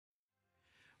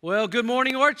Well, good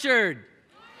morning, Orchard.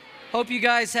 Hope you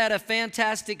guys had a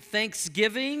fantastic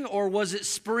Thanksgiving, or was it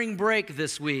spring break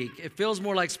this week? It feels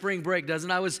more like spring break,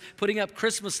 doesn't it? I was putting up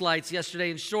Christmas lights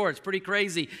yesterday in Shore. It's pretty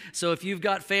crazy. So if you've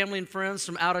got family and friends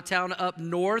from out of town up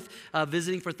north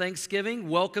visiting for Thanksgiving,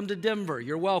 welcome to Denver.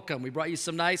 You're welcome. We brought you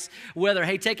some nice weather.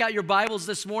 Hey, take out your Bibles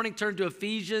this morning. Turn to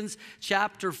Ephesians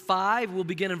chapter 5. We'll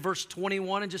begin in verse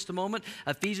 21 in just a moment.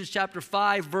 Ephesians chapter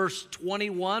 5, verse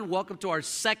 21. Welcome to our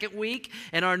second week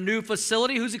in our new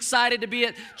facility. Who's excited to be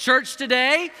at church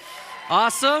today?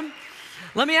 Awesome.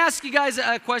 Let me ask you guys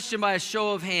a question by a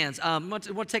show of hands. I want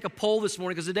to take a poll this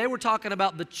morning because today we're talking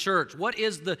about the church. What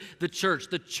is the church?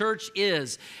 The church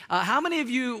is. How many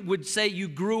of you would say you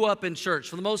grew up in church?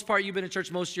 For the most part, you've been in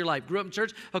church most of your life. Grew up in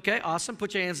church? Okay, awesome.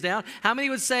 Put your hands down. How many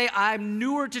would say I'm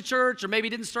newer to church or maybe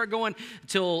didn't start going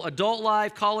until adult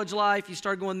life, college life? You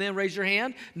started going then? Raise your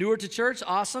hand. Newer to church?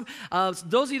 Awesome.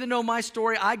 Those of you that know my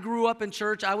story, I grew up in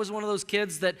church. I was one of those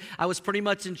kids that I was pretty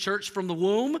much in church from the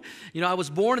womb. You know, I was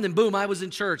born and then boom, I was in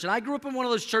church. And I grew up in one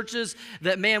of those churches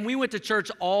that, man, we went to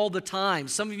church all the time.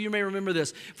 Some of you may remember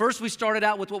this. First, we started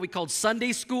out with what we called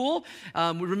Sunday school.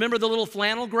 We remember the little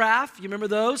flannel graph. You remember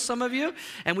those, some of you?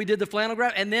 And we did the flannel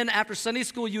graph. And then after Sunday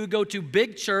school, you would go to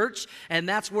big church. And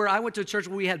that's where I went to a church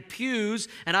where we had pews.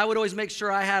 And I would always make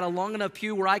sure I had a long enough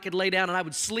pew where I could lay down and I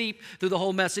would sleep through the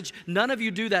whole message. None of you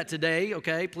do that today,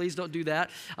 okay? Please don't do that.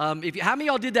 How many of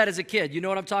y'all did that as a kid? You know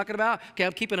what I'm talking about? Okay,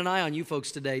 I'm keeping an eye on you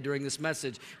folks today during this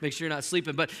message. Make sure you're not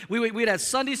sleeping. But we'd have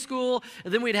Sunday school,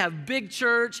 and then we'd have big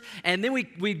church, and then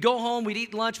we'd go home, we'd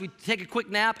eat lunch, we'd take a quick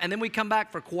nap, and then we'd come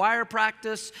back for choir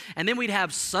practice, and then we'd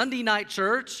have Sunday night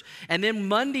church, and then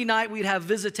Monday night we'd have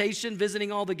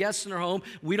visiting all the guests in our home.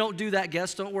 We don't do that,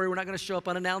 guests. Don't worry, we're not going to show up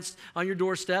unannounced on your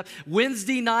doorstep.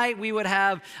 Wednesday night we would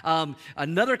have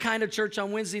another kind of church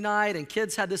on Wednesday night, and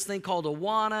kids had this thing called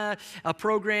Awana, a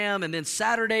program, and then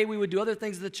Saturday we would do other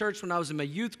things at the church. When I was in my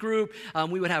youth group,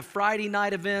 we would have Friday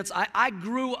night events. I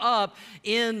grew up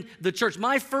in the church.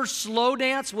 My first slow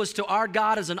dance was to Our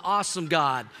God is an Awesome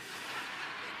God.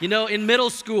 You know, in middle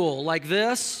school, like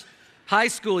this. High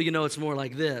school, you know, it's more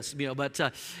like this, you know, but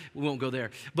we won't go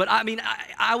there. But I mean,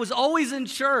 I was always in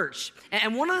church.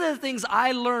 And one of the things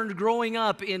I learned growing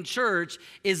up in church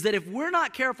is that if we're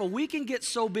not careful, we can get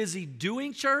so busy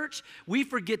doing church, we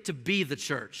forget to be the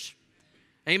church.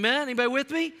 Amen? Anybody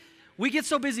with me? We get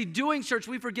so busy doing church,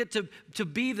 we forget to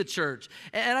be the church.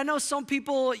 And I know some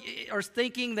people are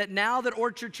thinking that now that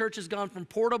Orchard Church has gone from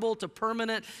portable to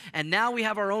permanent, and now we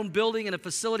have our own building and a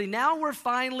facility, now we're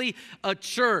finally a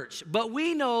church. But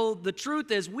we know the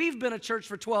truth is we've been a church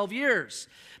for 12 years.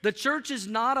 The church is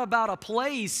not about a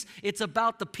place, it's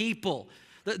about the people.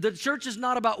 The church is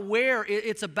not about where,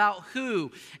 it's about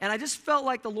who. And I just felt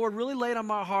like the Lord really laid on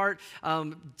my heart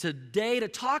today to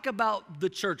talk about the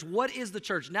church. What is the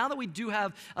church? Now that we do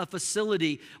have a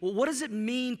facility, well, what does it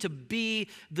mean to be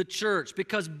the church?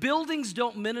 Because buildings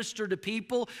don't minister to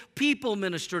people, people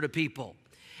minister to people.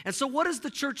 And so what is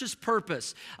the church's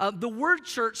purpose? The word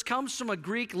church comes from a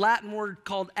Greek Latin word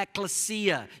called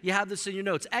ecclesia. You have this in your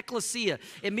notes. Ecclesia.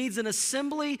 It means an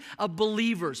assembly of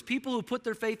believers, people who put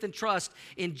their faith and trust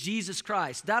in Jesus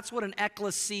Christ. That's what an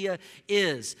ecclesia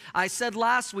is. I said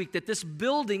last week that this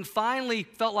building finally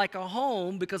felt like a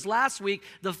home because last week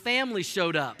the family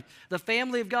showed up. The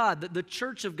family of God, the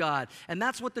church of God. And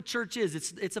that's what the church is.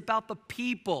 It's about the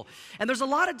people. And there's a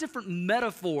lot of different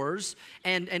metaphors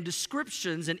and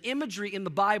descriptions and imagery in the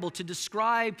Bible to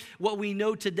describe what we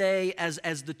know today as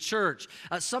the church.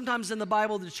 Sometimes in the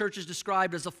Bible, the church is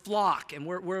described as a flock, and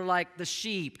we're like the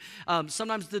sheep.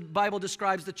 Sometimes the Bible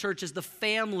describes the church as the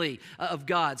family of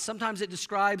God. Sometimes it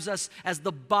describes us as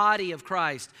the body of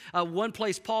Christ. One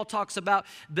place Paul talks about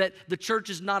that the church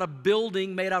is not a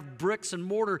building made out of bricks and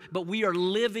mortar, but we are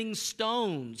living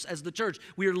stones as the church.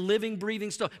 We are living,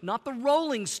 breathing stones. Not the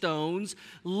rolling stones,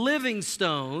 living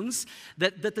stones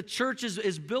that the church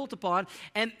is built upon.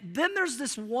 And then there's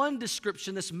this one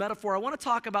description, this metaphor I want to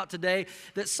talk about today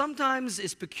that sometimes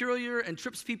is peculiar and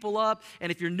trips people up.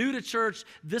 And if you're new to church,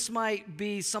 this might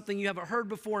be something you haven't heard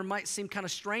before and might seem kind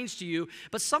of strange to you.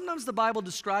 But sometimes the Bible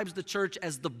describes the church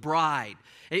as the bride.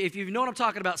 If you know what I'm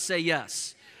talking about, say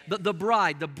yes. The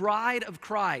bride of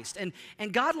Christ.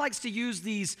 And God likes to use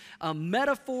these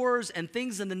metaphors and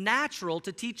things in the natural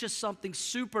to teach us something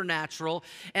supernatural.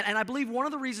 And I believe one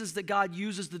of the reasons that God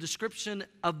uses the description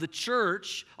of the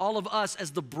church, all of us,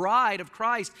 as the bride of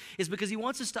Christ is because He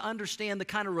wants us to understand the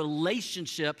kind of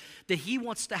relationship that He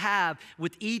wants to have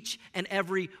with each and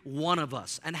every one of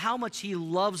us and how much He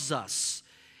loves us.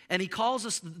 And he calls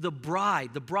us the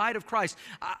bride of Christ.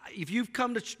 If you've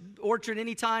come to Orchard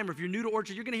anytime, or if you're new to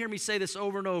Orchard, you're going to hear me say this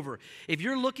over and over. If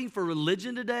you're looking for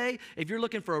religion today, if you're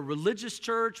looking for a religious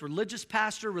church, religious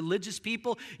pastor, religious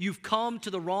people, you've come to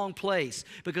the wrong place.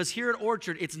 Because here at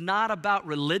Orchard, it's not about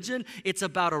religion, it's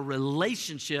about a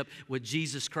relationship with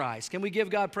Jesus Christ. Can we give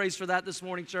God praise for that this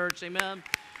morning, church? Amen.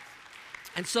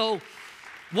 And so,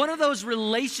 one of those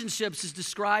relationships is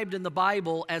described in the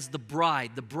Bible as the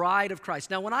bride of Christ.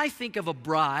 Now, when I think of a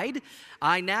bride,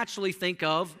 I naturally think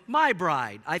of my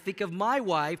bride. I think of my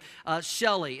wife,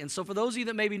 Shelly. And so for those of you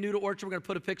that may be new to Orchard, we're going to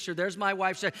put a picture. There's my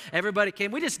wife, Shelly. Everybody,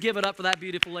 can we just give it up for that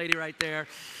beautiful lady right there?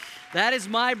 That is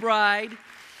my bride,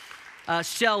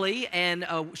 Shelly, and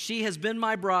she has been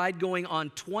my bride going on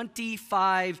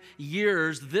 25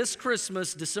 years. This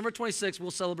Christmas, December 26th,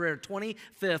 we'll celebrate our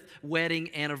 25th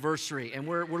wedding anniversary, and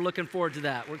we're looking forward to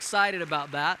that. We're excited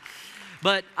about that.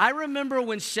 But I remember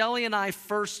when Shelly and I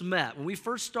first met, when we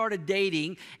first started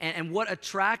dating, and what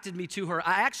attracted me to her.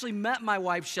 I actually met my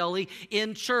wife, Shelly,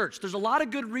 in church. There's a lot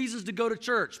of good reasons to go to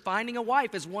church. Finding a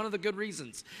wife is one of the good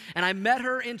reasons. And I met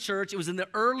her in church. It was in the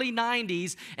early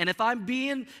 90s. And if I'm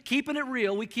keeping it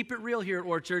real, we keep it real here at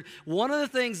Orchard. One of the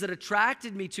things that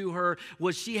attracted me to her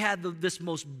was she had this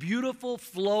most beautiful,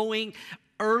 flowing,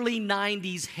 early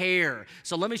 90s hair.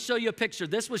 So let me show you a picture.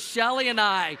 This was Shelly and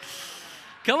I.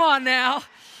 Come on now.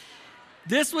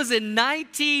 This was in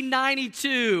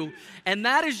 1992, and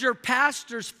that is your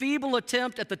pastor's feeble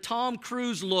attempt at the Tom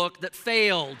Cruise look that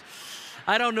failed.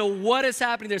 I don't know what is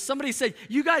happening there. Somebody said,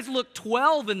 you guys look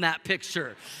 12 in that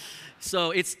picture.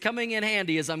 So it's coming in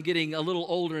handy as I'm getting a little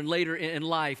older and later in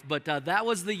life. But that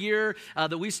was the year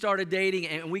that we started dating,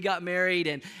 and we got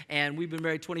married, and we've been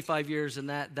married 25 years, and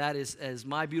that is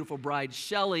my beautiful bride,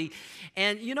 Shelly.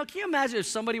 And, can you imagine if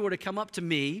somebody were to come up to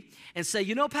me and say,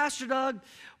 Pastor Doug,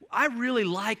 I really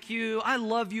like you. I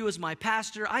love you as my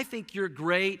pastor. I think you're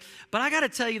great. But I got to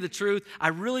tell you the truth, I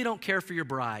really don't care for your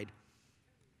bride.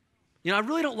 I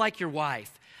really don't like your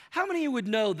wife. How many of you would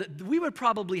know that we would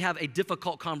probably have a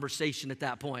difficult conversation at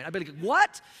that point? I'd be like,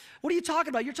 what? What are you talking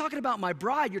about? You're talking about my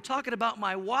bride. You're talking about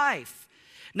my wife.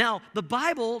 Now, the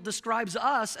Bible describes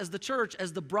us as the church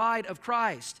as the bride of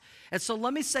Christ. And so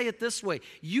let me say it this way.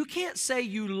 You can't say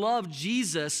you love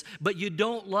Jesus, but you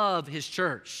don't love his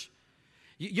church.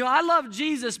 I love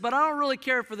Jesus, but I don't really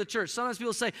care for the church. Sometimes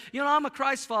people say, I'm a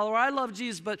Christ follower. I love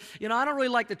Jesus, but, I don't really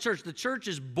like the church. The church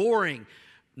is boring.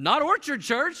 Not Orchard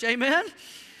Church, amen?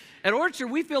 At Orchard,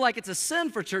 we feel like it's a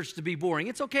sin for church to be boring.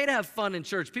 It's okay to have fun in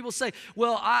church. People say,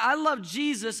 well, I love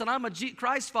Jesus and I'm a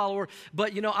Christ follower,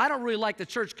 but, I don't really like the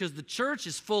church because the church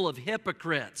is full of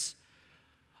hypocrites.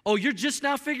 Oh, you're just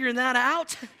now figuring that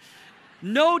out?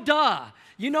 No, duh.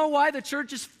 You know why the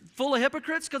church is full of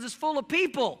hypocrites? Because it's full of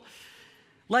people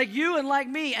like you and like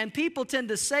me, and people tend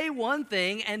to say one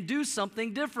thing and do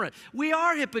something different. We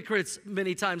are hypocrites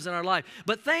many times in our life,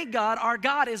 but thank God our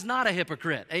God is not a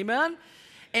hypocrite. Amen?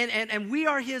 And we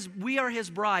are his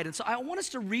bride. And so I want us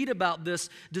to read about this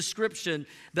description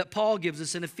that Paul gives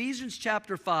us in Ephesians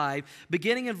chapter 5,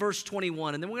 beginning in verse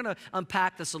 21. And then we're going to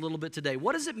unpack this a little bit today.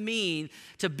 What does it mean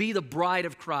to be the bride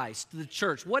of Christ, the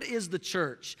church? What is the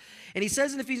church? And he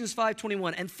says in Ephesians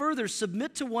 5:21, and further,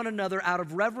 submit to one another out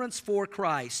of reverence for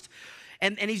Christ.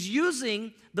 And he's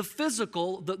using the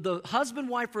physical, the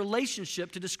husband-wife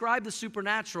relationship to describe the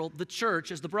supernatural, the church,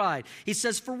 as the bride. He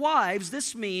says, for wives,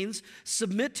 this means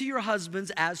submit to your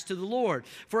husbands as to the Lord.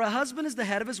 For a husband is the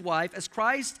head of his wife, as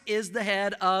Christ is the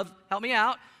head of, help me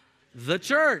out, the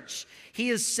church.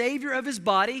 He is Savior of his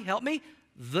body, help me,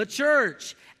 the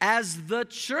church. As the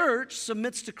church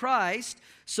submits to Christ,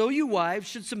 so you wives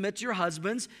should submit to your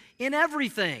husbands in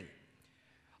everything.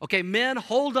 Okay, men,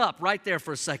 hold up right there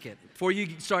for a second before you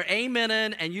start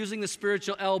amening and using the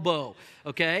spiritual elbow,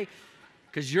 okay?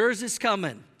 Because yours is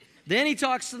coming. Then he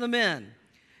talks to the men.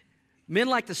 Men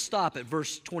like to stop at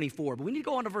verse 24, but we need to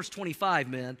go on to verse 25,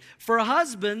 men. For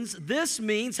husbands, this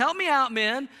means, help me out,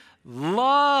 men,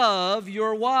 love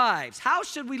your wives. How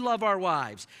should we love our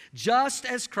wives? Just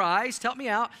as Christ, help me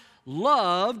out,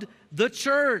 loved the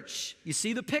church. You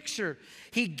see the picture.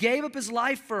 He gave up his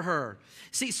life for her.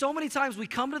 See, so many times we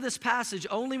come to this passage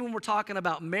only when we're talking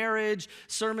about marriage,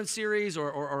 sermon series,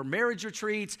 or marriage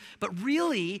retreats, but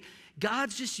really,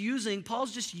 Paul's just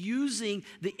using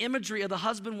the imagery of the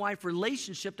husband-wife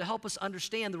relationship to help us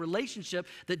understand the relationship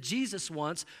that Jesus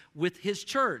wants with his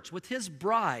church, with his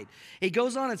bride. He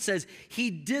goes on and says, he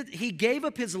gave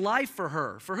up his life for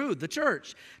her. For who? The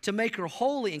church. To make her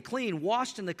holy and clean,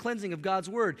 washed in the cleansing of God's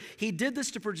word. He did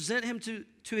this to present him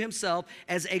to himself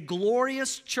as a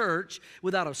glorious church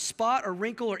without a spot or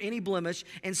wrinkle or any blemish.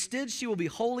 Instead, she will be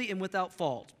holy and without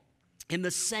fault. In the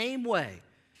same way,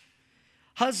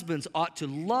 husbands ought to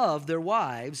love their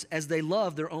wives as they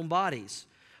love their own bodies.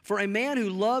 For a man who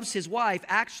loves his wife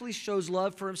actually shows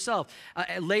love for himself.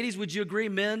 Ladies, would you agree?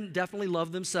 Men definitely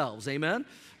love themselves. Amen?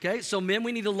 Okay, so men,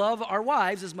 we need to love our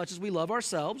wives as much as we love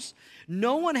ourselves.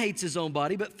 No one hates his own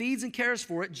body, but feeds and cares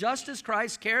for it, just as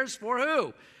Christ cares for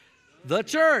who? The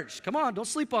church. Come on, don't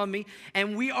sleep on me.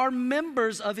 And we are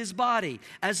members of his body.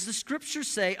 As the scriptures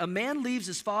say, a man leaves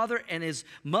his father and his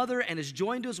mother and is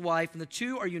joined to his wife, and the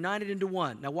two are united into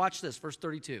one. Now watch this, verse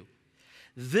 32.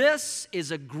 This is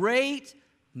a great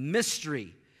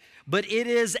mystery, but it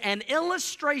is an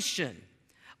illustration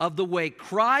of the way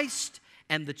Christ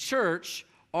and the church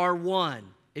are one.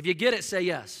 If you get it, say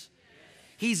yes.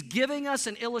 He's giving us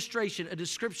an illustration, a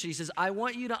description. He says, I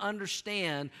want you to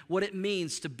understand what it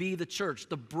means to be the church,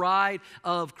 the bride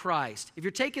of Christ. If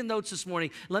you're taking notes this morning,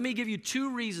 let me give you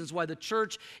 2 reasons why the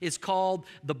church is called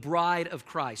the bride of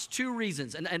Christ. 2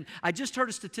 reasons. And I just heard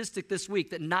a statistic this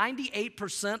week that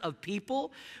 98% of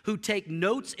people who take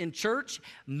notes in church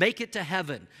make it to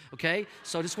heaven, okay?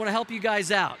 So I just want to help you guys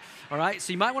out, all right?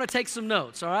 So you might want to take some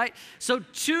notes, all right? So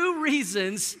 2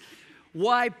 reasons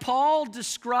why Paul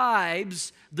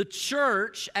describes the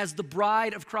church as the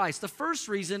bride of Christ. The first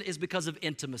reason is because of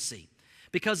intimacy.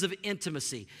 Because of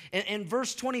intimacy. In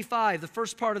verse 25, the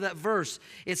first part of that verse,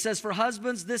 it says, for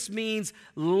husbands, this means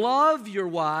love your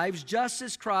wives just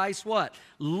as Christ, what?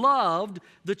 Loved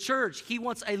the church. He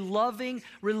wants a loving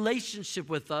relationship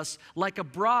with us like a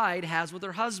bride has with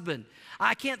her husband.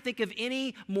 I can't think of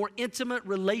any more intimate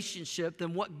relationship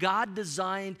than what God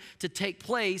designed to take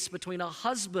place between a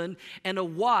husband and a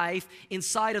wife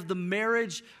inside of the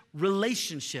marriage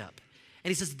relationship. And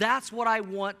he says, that's what I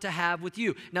want to have with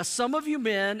you. Now, some of you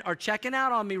men are checking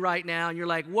out on me right now, and you're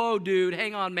like, whoa, dude,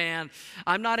 hang on, man.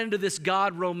 I'm not into this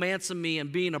God romancing me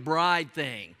and being a bride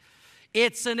thing.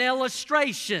 It's an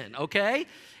illustration, okay?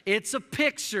 It's a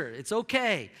picture. It's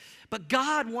okay. But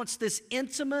God wants this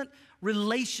intimate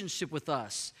relationship with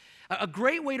us. A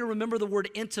great way to remember the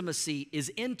word intimacy is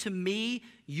into me,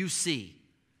 you see.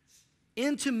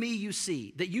 Into me you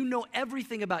see, that you know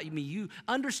everything about me, you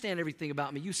understand everything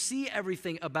about me, you see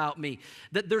everything about me,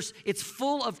 that it's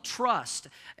full of trust.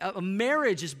 A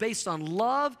marriage is based on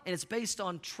love and it's based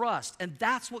on trust, and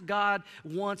that's what God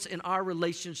wants in our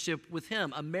relationship with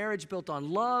him, a marriage built on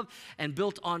love and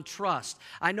built on trust.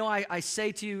 I know I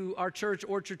say to you, our church,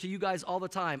 Orchard, to you guys all the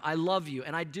time, I love you,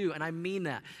 and I do, and I mean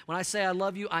that. When I say I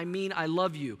love you, I mean I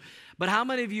love you. But how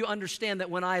many of you understand that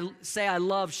when I say I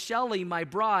love Shelly, my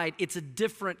bride, it's a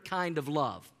different kind of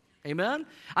love? Amen?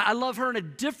 I love her in a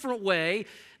different way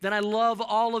than I love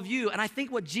all of you. And I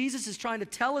think what Jesus is trying to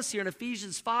tell us here in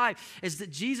Ephesians 5 is that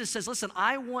Jesus says, listen,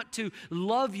 I want to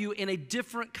love you in a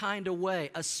different kind of way,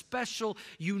 a special,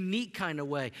 unique kind of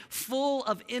way, full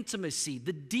of intimacy,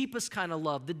 the deepest kind of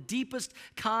love, the deepest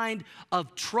kind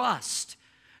of trust.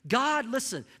 God,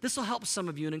 listen, this will help some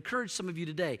of you and encourage some of you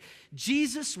today.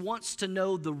 Jesus wants to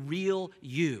know the real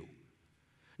you.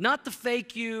 Not the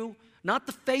fake you, not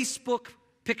the Facebook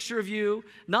picture of you,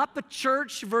 not the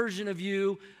church version of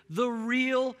you, the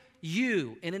real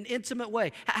you in an intimate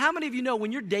way. How many of you know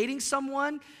when you're dating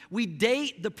someone, we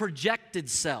date the projected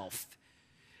self.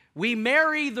 We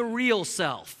marry the real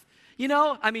self. You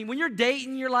know, I mean, when you're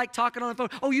dating, you're like talking on the phone.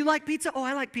 Oh, you like pizza? Oh,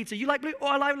 I like pizza. You like blue? Oh,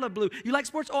 I love blue. You like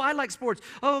sports? Oh, I like sports.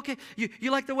 Oh, okay. You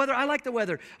like the weather? I like the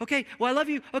weather. Okay, well, I love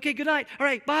you. Okay, good night. All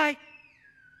right, bye.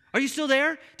 Are you still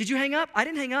there? Did you hang up? I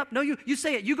didn't hang up. No, you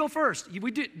say it. You go first.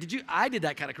 I did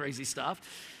that kind of crazy stuff.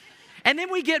 And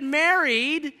then we get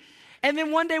married, and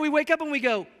then one day we wake up and we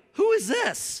go, who is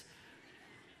this?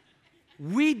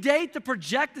 We date the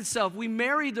projected self. We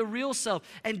marry the real self.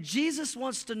 And Jesus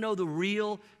wants to know the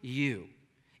real you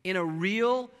in a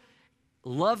real,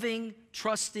 loving,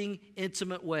 trusting,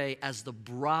 intimate way as the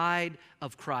bride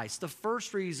of Christ. The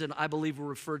first reason I believe we're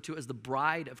referred to as the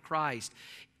bride of Christ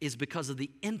is because of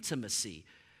the intimacy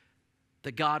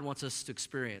that God wants us to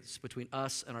experience between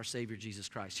us and our Savior, Jesus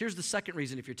Christ. Here's the second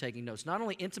reason if you're taking notes. Not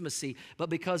only intimacy,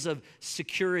 but because of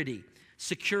security.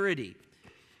 Security.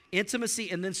 Intimacy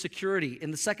and then security.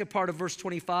 In the second part of verse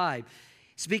 25,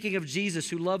 speaking of Jesus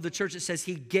who loved the church, it says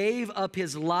he gave up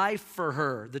his life for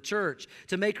her, the church,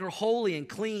 to make her holy and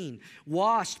clean,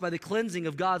 washed by the cleansing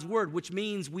of God's word, which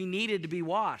means we needed to be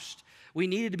washed. We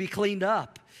needed to be cleaned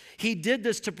up. He did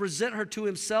this to present her to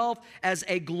himself as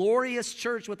a glorious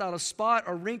church without a spot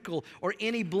or wrinkle or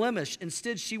any blemish.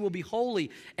 Instead, she will be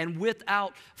holy and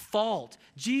without fault.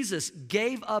 Jesus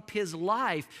gave up his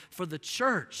life for the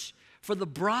church, for the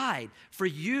bride, for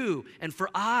you and for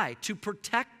I, to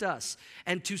protect us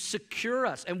and to secure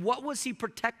us. And what was he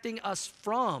protecting us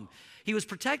from? He was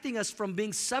protecting us from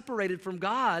being separated from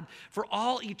God for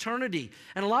all eternity.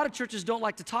 And a lot of churches don't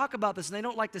like to talk about this, and they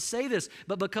don't like to say this,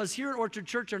 but because here at Orchard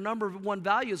Church, our number one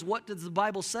value is, what does the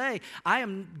Bible say? I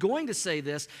am going to say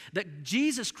this, that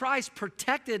Jesus Christ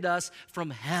protected us from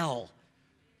hell,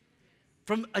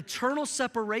 from eternal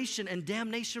separation and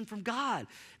damnation from God,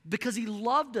 because he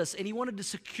loved us and he wanted to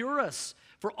secure us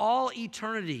for all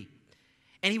eternity.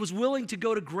 And he was willing to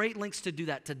go to great lengths to do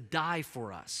that, to die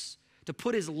for us, to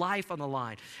put his life on the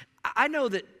line. I know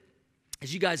that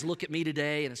as you guys look at me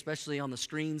today, and especially on the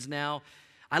screens now,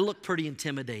 I look pretty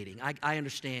intimidating. I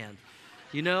understand.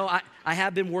 You know, I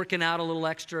have been working out a little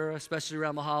extra, especially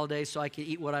around the holidays, so I can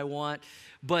eat what I want.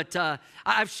 But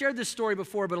I've shared this story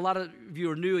before, but a lot of you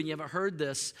are new and you haven't heard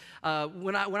this.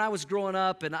 When I was growing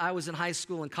up and I was in high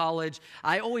school and college,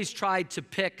 I always tried to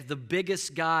pick the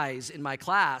biggest guys in my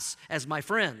class as my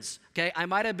friends, okay? I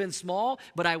might have been small,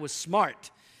 but I was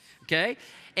smart, okay?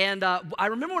 And I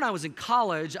remember when I was in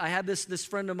college, I had this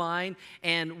friend of mine,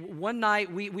 and one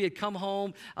night we had come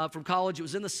home from college. It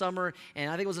was in the summer, and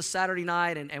I think it was a Saturday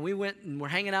night, and we went and we're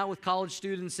hanging out with college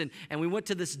students, and we went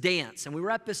to this dance, and we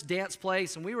were at this dance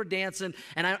place, and we were dancing,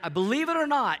 and I believe it or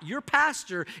not, your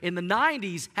pastor in the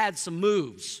 90s had some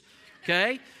moves,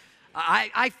 okay?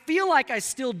 I feel like I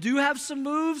still do have some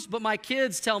moves, but my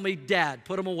kids tell me, Dad,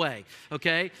 put them away,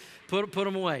 okay? Put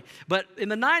them away. But in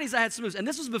the 90s, I had some moves. And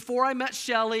this was before I met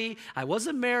Shelly. I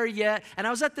wasn't married yet. And I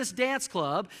was at this dance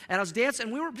club, and I was dancing,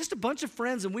 and we were just a bunch of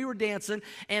friends, and we were dancing.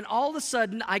 And all of a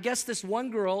sudden, I guess this one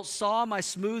girl saw my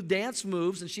smooth dance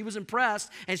moves, and she was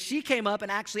impressed. And she came up and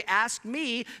actually asked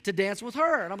me to dance with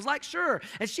her. And I was like, sure.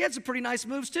 And she had some pretty nice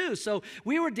moves, too. So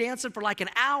we were dancing for like an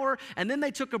hour, and then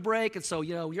they took a break. And so,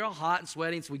 you know, you're all hot and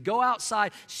sweating. So we go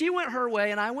outside. She went her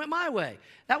way, and I went my way.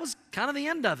 That was kind of the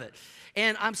end of it.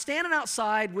 And I'm standing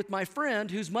outside with my friend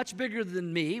who's much bigger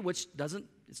than me, which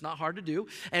it's not hard to do.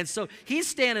 And so he's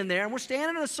standing there, and we're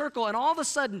standing in a circle, and all of a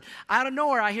sudden, out of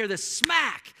nowhere, I hear this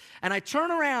smack. And I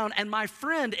turn around, and my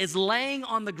friend is laying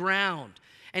on the ground,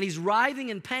 and he's writhing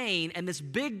in pain, and this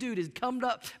big dude has come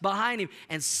up behind him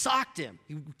and socked him.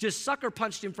 He just sucker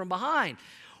punched him from behind.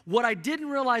 What I didn't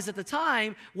realize at the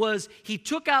time was he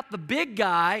took out the big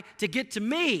guy to get to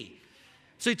me.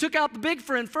 So he took out the big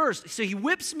friend first. So he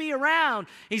whips me around.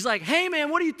 He's like, hey,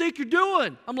 man, what do you think you're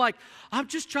doing? I'm like, I'm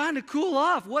just trying to cool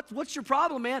off. What's your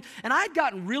problem, man? And I'd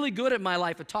gotten really good at my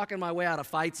life at talking my way out of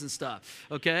fights and stuff,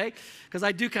 okay? Because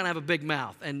I do kind of have a big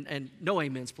mouth. And no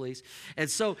amens, please. And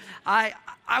so I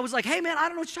was like, hey, man, I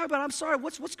don't know what you're talking about. I'm sorry.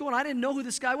 What's going on? I didn't know who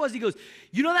this guy was. He goes,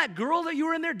 you know that girl that you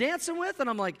were in there dancing with? And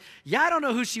I'm like, yeah, I don't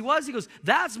know who she was. He goes,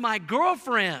 that's my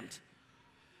girlfriend.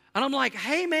 And I'm like,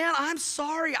 hey, man, I'm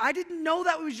sorry. I didn't know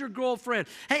that was your girlfriend.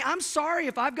 Hey, I'm sorry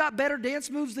if I've got better dance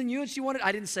moves than you and she wanted.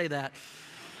 I didn't say that.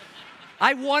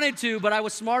 I wanted to, but I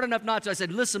was smart enough not to. I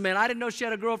said, listen, man, I didn't know she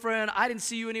had a girlfriend. I didn't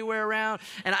see you anywhere around.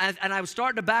 And I was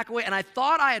starting to back away, and I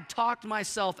thought I had talked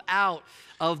myself out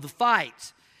of the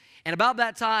fight. And about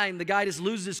that time, the guy just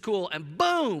loses his cool, and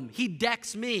boom, he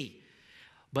decks me.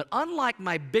 But unlike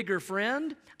my bigger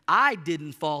friend, I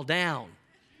didn't fall down.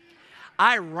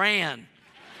 I ran.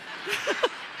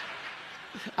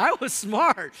 I was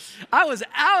smart. I was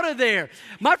out of there.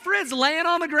 My friend's laying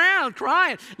on the ground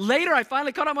crying. Later, I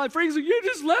finally caught up my friends. Like, you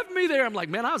just left me there. I'm like,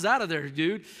 man, I was out of there,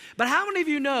 dude. But how many of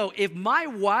you know if my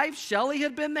wife, Shelly,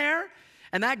 had been there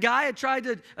and that guy had tried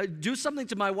to do something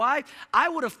to my wife, I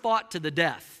would have fought to the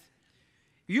death.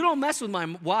 You don't mess with my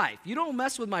wife. You don't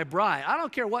mess with my bride. I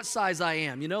don't care what size I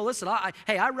am. You know, listen,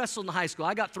 hey, I wrestled in high school.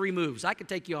 I got 3 moves. I can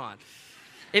take you on.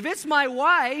 If it's my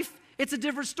wife, it's a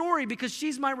different story because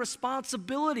she's my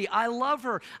responsibility. I love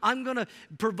her. I'm going to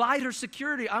provide her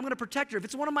security. I'm going to protect her. If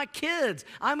it's one of my kids,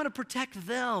 I'm going to protect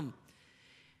them.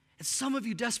 And some of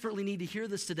you desperately need to hear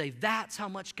this today. That's how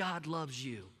much God loves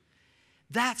you.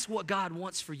 That's what God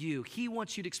wants for you. He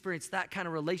wants you to experience that kind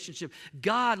of relationship.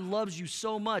 God loves you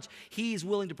so much, He's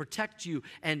willing to protect you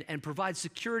and provide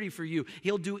security for you.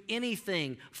 He'll do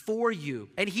anything for you.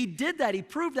 And He did that. He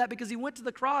proved that because He went to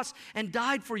the cross and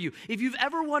died for you. If you've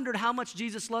ever wondered how much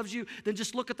Jesus loves you, then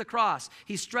just look at the cross.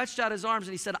 He stretched out His arms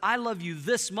and He said, I love you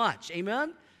this much.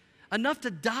 Amen? Enough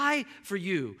to die for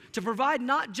you, to provide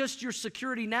not just your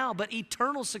security now, but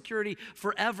eternal security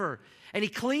forever. And He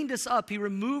cleaned us up. He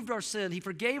removed our sin. He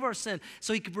forgave our sin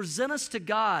so He could present us to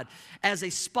God as a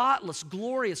spotless,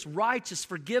 glorious, righteous,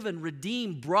 forgiven,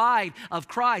 redeemed bride of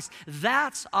Christ.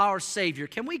 That's our Savior.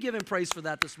 Can we give Him praise for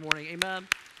that this morning? Amen?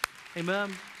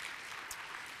 Amen.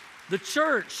 The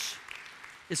church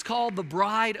is called the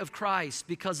bride of Christ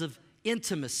because of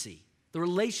intimacy. the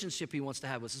relationship he wants to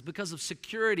have with us. It's because of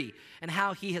security and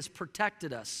how he has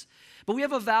protected us. But we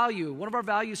have a value. One of our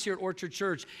values here at Orchard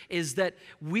Church is that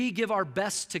we give our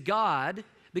best to God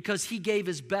because he gave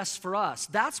his best for us.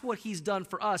 That's what he's done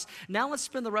for us. Now let's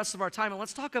spend the rest of our time and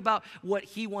let's talk about what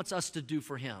he wants us to do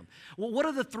for him. Well, what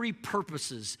are the three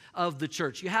purposes of the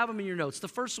church? You have them in your notes. The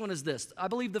first one is this. I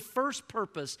believe the first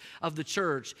purpose of the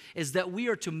church is that we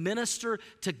are to minister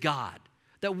to God.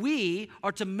 That we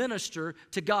are to minister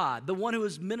to God, the one who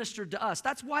has ministered to us.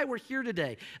 That's why we're here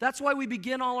today. That's why we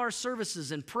begin all our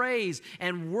services in praise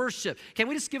and worship. Can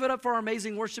we just give it up for our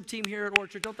amazing worship team here at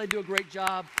Orchard? Don't they do a great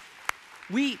job?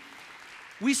 We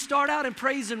start out in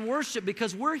praise and worship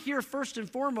because we're here first and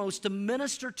foremost to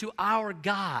minister to our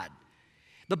God.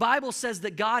 The Bible says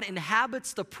that God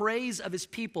inhabits the praise of his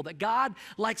people, that God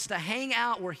likes to hang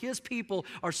out where his people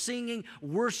are singing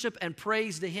worship and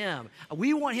praise to him.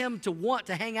 We want him to want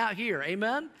to hang out here,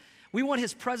 amen? We want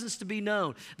his presence to be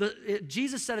known.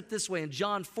 Jesus said it this way in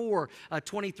John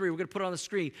 4:23. We're going to put it on the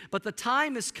screen. But the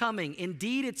time is coming,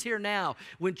 indeed it's here now,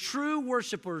 when true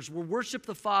worshipers will worship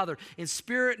the Father in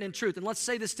spirit and in truth. And let's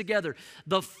say this together.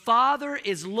 The Father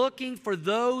is looking for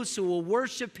those who will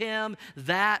worship him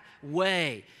that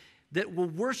way. That will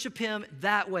worship him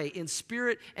that way, in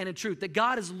spirit and in truth. That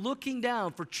God is looking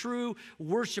down for true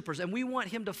worshipers. And we want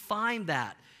him to find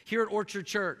that here at Orchard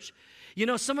Church. You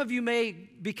know, some of you may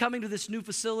be coming to this new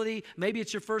facility. Maybe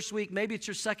it's your first week. Maybe it's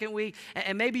your second week.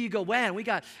 And maybe you go, man, we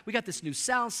got this new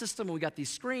sound system, and we got these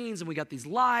screens, and we got these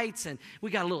lights, and we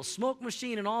got a little smoke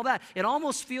machine and all that. It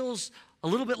almost feels a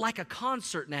little bit like a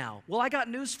concert now. Well, I got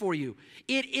news for you.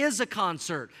 It is a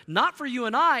concert. Not for you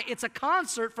and I. It's a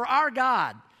concert for our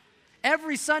God.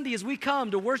 Every Sunday as we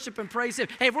come to worship and praise him.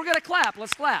 Hey, if we're going to clap,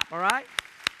 let's clap, all right?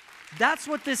 That's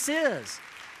what this is.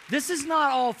 This is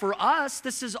not all for us.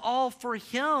 This is all for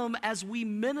him as we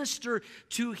minister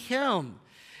to him.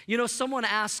 You know, someone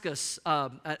asked us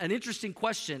an interesting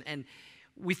question, and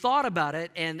we thought about it,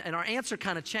 and our answer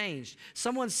kind of changed.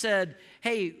 Someone said,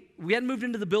 hey, we hadn't moved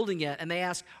into the building yet, and they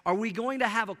asked, are we going to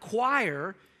have a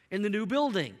choir in the new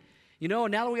building? You know,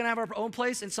 now that we're going to have our own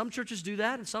place, and some churches do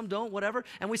that, and some don't, whatever.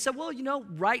 And we said, well, you know,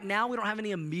 right now we don't have any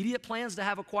immediate plans to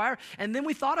have a choir. And then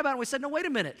we thought about it, and we said, no, wait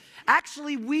a minute.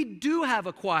 Actually, we do have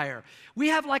a choir. We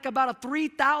have like about a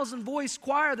 3,000 voice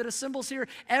choir that assembles here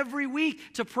every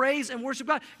week to praise and worship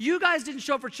God. You guys didn't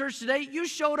show up for church today. You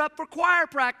showed up for choir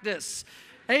practice.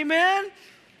 Amen?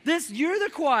 You're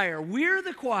the choir. We're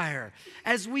the choir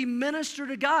as we minister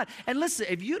to God. And listen,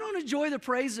 if you don't enjoy the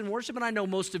praise and worship, and I know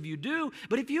most of you do,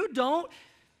 but if you don't,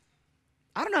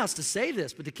 I don't know how else to say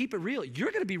this, but to keep it real, you're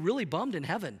going to be really bummed in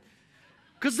heaven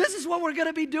because this is what we're going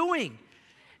to be doing.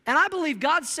 And I believe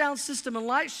God's sound system and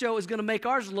light show is going to make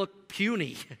ours look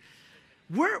puny.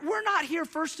 We're not here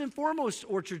first and foremost,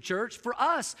 Orchard Church, for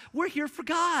us. We're here for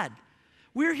God.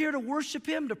 We're here to worship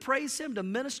him, to praise him, to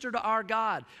minister to our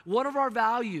God. One of our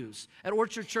values at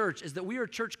Orchard Church is that we are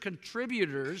church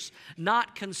contributors,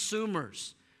 not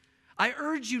consumers. I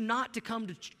urge you not to come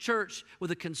to church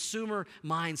with a consumer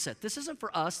mindset. This isn't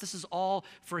for us. This is all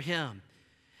for him.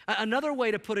 Another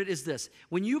way to put it is this.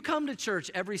 When you come to church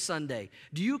every Sunday,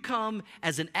 do you come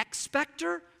as an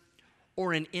expector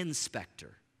or an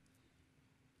inspector?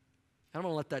 I'm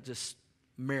going to let that just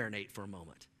marinate for a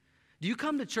moment. Do you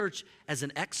come to church as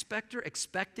an expector,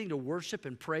 expecting to worship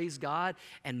and praise God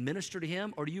and minister to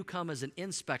him? Or do you come as an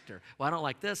inspector? Well, I don't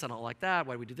like this, I don't like that.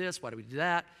 Why do we do this? Why do we do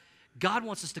that? God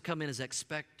wants us to come in as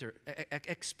expecting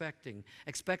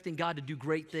God to do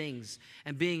great things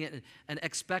and being an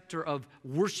expector of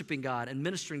worshiping God and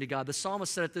ministering to God. The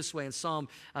psalmist said it this way in Psalm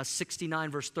 69,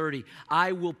 verse 30.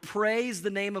 I will praise the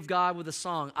name of God with a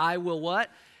song. I will what?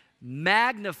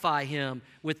 Magnify him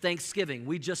with thanksgiving.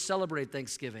 We just celebrated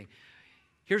Thanksgiving.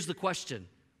 Here's the question.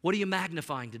 What are you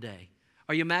magnifying today?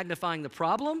 Are you magnifying the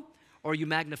problem or are you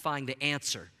magnifying the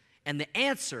answer? And the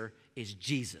answer is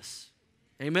Jesus.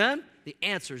 Amen? The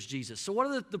answer is Jesus. So what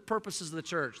are the purposes of the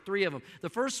church? 3 of them. The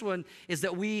first one is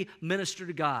that we minister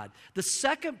to God. The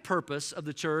second purpose of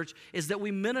the church is that we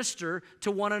minister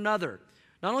to one another.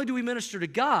 Not only do we minister to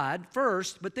God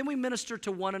first, but then we minister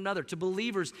to one another, to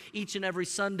believers each and every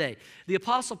Sunday. The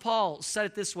Apostle Paul said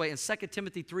it this way in 2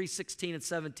 Timothy 3:16 and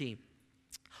 17.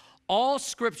 All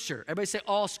Scripture, everybody say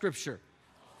all Scripture.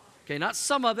 Okay, not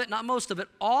some of it, not most of it.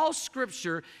 All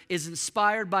Scripture is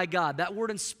inspired by God. That word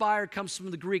inspired comes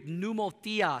from the Greek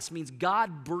pneumotheos, means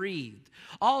God-breathed.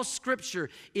 All Scripture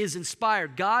is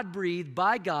inspired, God-breathed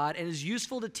by God, and is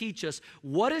useful to teach us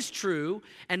what is true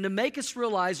and to make us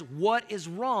realize what is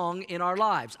wrong in our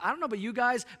lives. I don't know about you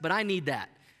guys, but I need that.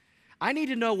 I need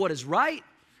to know what is right.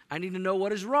 I need to know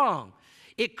what is wrong.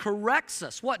 It corrects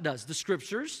us. What does? The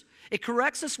Scriptures. It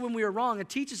corrects us when we are wrong and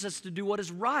teaches us to do what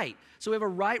is right. So we have a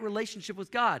right relationship with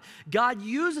God. God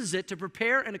uses it to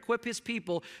prepare and equip His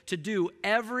people to do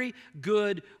every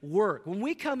good work. When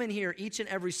we come in here each and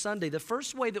every Sunday, the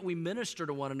first way that we minister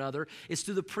to one another is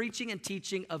through the preaching and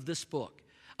teaching of this book,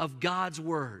 of God's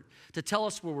Word, to tell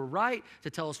us where we're right,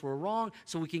 to tell us where we're wrong,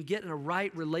 so we can get in a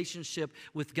right relationship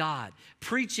with God.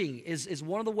 Preaching is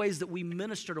one of the ways that we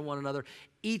minister to one another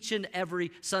each and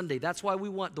every Sunday. That's why we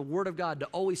want the Word of God to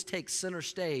always take center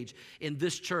stage in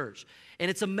this church.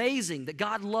 And it's amazing that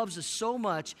God loves us so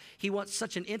much. He wants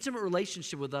such an intimate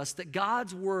relationship with us that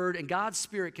God's Word and God's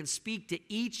Spirit can speak to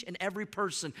each and every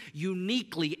person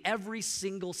uniquely every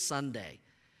single Sunday.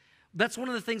 That's one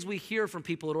of the things we hear from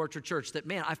people at Orchard Church, that,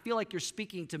 man, I feel like you're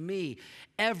speaking to me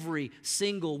every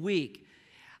single week.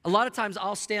 A lot of times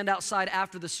I'll stand outside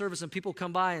after the service and people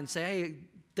come by and say, hey,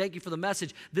 thank you for the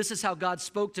message. This is how God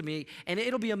spoke to me. And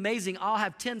it'll be amazing. I'll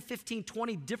have 10, 15,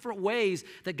 20 different ways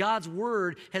that God's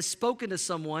Word has spoken to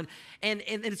someone. And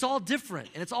it's all different.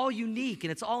 And it's all unique.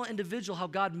 And it's all individual, how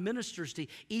God ministers to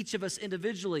each of us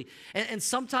individually. And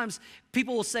sometimes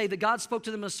people will say that God spoke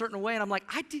to them in a certain way. And I'm like,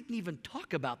 I didn't even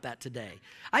talk about that today.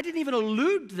 I didn't even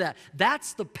allude to that.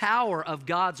 That's the power of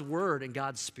God's Word and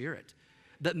God's Spirit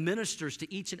that ministers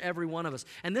to each and every one of us.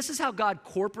 And this is how God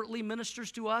corporately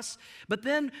ministers to us. But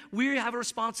then we have a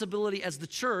responsibility as the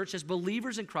church, as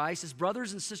believers in Christ, as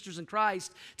brothers and sisters in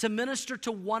Christ, to minister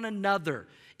to one another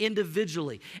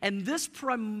individually. And this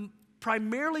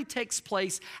primarily takes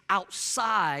place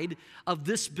outside of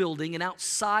this building and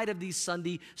outside of these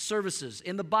Sunday services.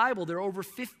 In the Bible, there are over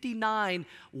 59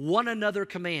 one another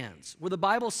commands, where the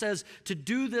Bible says to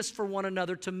do this for one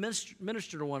another, to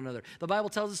minister to one another. The Bible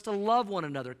tells us to love one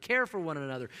another, care for one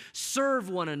another, serve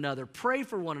one another, pray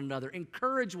for one another,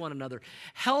 encourage one another,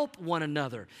 help one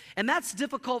another. And that's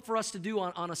difficult for us to do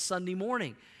on a Sunday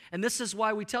morning. And this is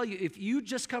why we tell you, if you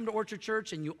just come to Orchard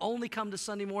Church and you only come to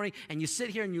Sunday morning and you sit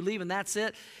here and you leave and that's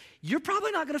it, you're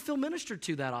probably not going to feel ministered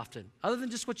to that often, other than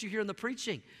just what you hear in the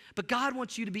preaching. But God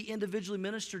wants you to be individually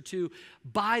ministered to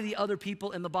by the other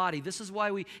people in the body. This is why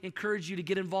we encourage you to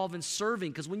get involved in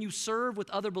serving, because when you serve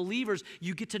with other believers,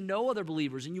 you get to know other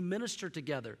believers and you minister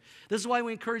together. This is why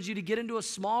we encourage you to get into a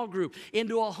small group,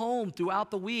 into a home throughout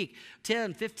the week,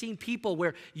 10, 15 people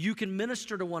where you can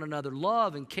minister to one another,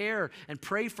 love and care and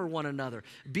pray for one another.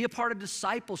 Be a part of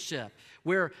discipleship,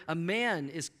 where a man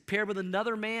is paired with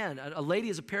another man, a lady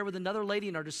is paired with another lady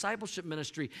in our discipleship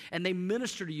ministry, and they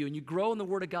minister to you and you grow in the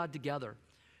Word of God together.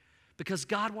 Because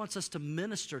God wants us to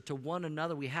minister to one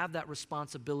another. We have that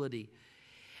responsibility.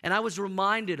 And I was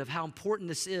reminded of how important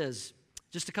this is.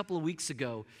 Just a couple of weeks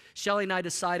ago, Shelly and I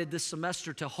decided this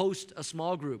semester to host a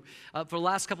small group. For the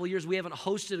last couple of years, we haven't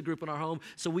hosted a group in our home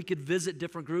so we could visit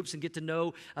different groups and get to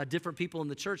know different people in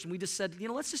the church. And we just said,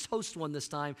 let's just host one this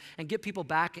time and get people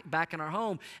back in our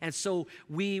home. And so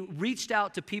we reached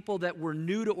out to people that were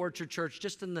new to Orchard Church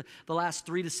just in the last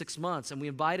 3 to 6 months, and we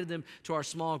invited them to our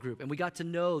small group. And we got to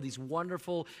know these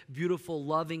wonderful, beautiful,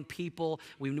 loving people.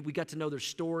 We got to know their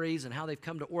stories and how they've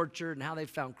come to Orchard and how they've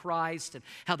found Christ and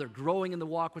how they're growing in the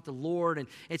walk with the Lord, and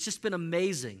it's just been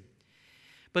amazing.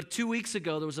 But 2 weeks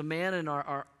ago, there was a man in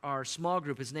our small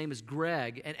group. His name is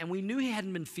Greg, and we knew he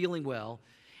hadn't been feeling well,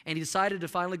 and he decided to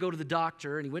finally go to the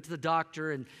doctor, and he went to the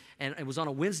doctor, and it was on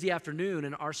a Wednesday afternoon,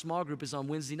 and our small group is on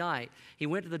Wednesday night. He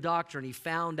went to the doctor, and he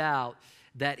found out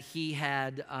that he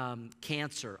had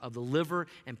cancer of the liver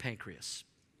and pancreas,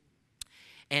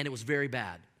 and it was very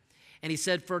bad. And he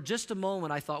said, for just a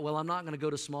moment, I thought, well, I'm not going to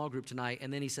go to small group tonight.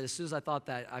 And then he said, as soon as I thought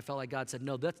that, I felt like God said,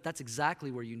 no, that's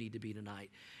exactly where you need to be tonight.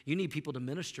 You need people to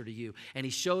minister to you. And he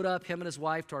showed up, him and his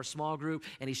wife, to our small group,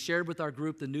 and he shared with our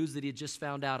group the news that he had just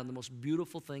found out, and the most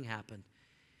beautiful thing happened.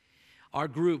 Our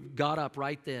group got up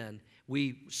right then.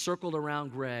 We circled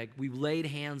around Greg. We laid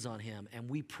hands on him, and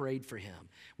we prayed for him.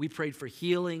 We prayed for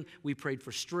healing. We prayed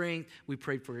for strength. We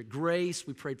prayed for grace.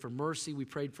 We prayed for mercy. We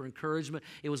prayed for encouragement.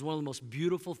 It was one of the most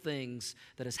beautiful things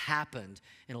that has happened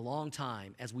in a long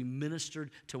time as we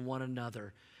ministered to one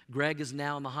another. Greg is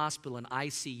now in the hospital in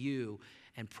ICU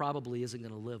and probably isn't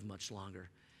going to live much longer.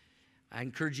 I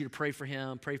encourage you to pray for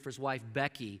him, pray for his wife,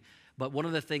 Becky. But one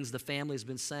of the things the family has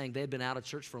been saying, they had been out of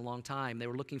church for a long time. They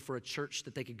were looking for a church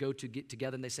that they could go to, get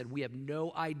together, and they said, we have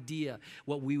no idea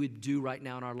what we would do right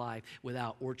now in our life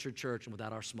without Orchard Church and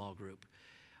without our small group,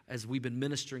 as we've been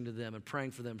ministering to them and praying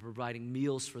for them, providing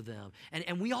meals for them.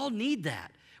 And we all need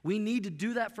that. We need to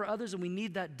do that for others, and we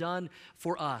need that done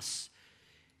for us.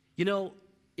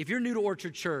 If you're new to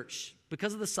Orchard Church,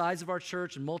 because of the size of our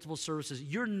church and multiple services,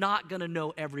 you're not going to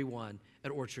know everyone at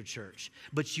Orchard Church,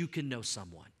 but you can know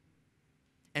someone.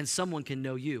 And someone can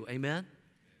know you. Amen?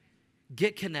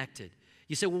 Get connected.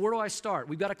 You say, well, where do I start?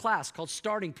 We've got a class called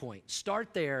Starting Point.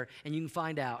 Start there, and you can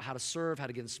find out how to serve, how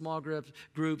to get in small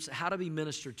groups, how to be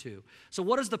ministered to. So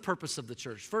what is the purpose of the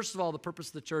church? First of all, the purpose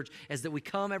of the church is that we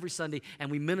come every Sunday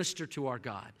and we minister to our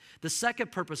God. The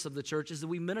second purpose of the church is that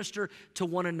we minister to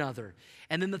one another.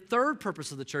 And then the third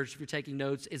purpose of the church, if you're taking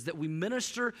notes, is that we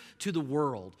minister to the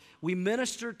world. We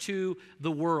minister to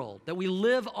the world, that we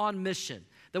live on mission,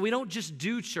 that we don't just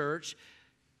do church,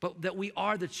 but that we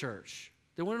are the church.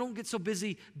 That we don't get so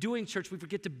busy doing church, we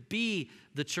forget to be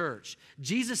the church.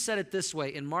 Jesus said it this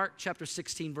way in Mark chapter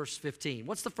 16, verse 15.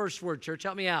 What's the first word, church?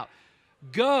 Help me out.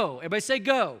 Go. Everybody say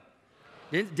go.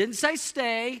 Didn't say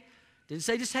stay. Didn't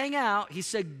say just hang out. He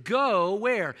said go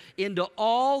where? Into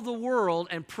all the world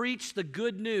and preach the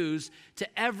good news to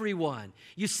everyone.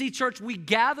 You see, church, we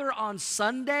gather on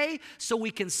Sunday so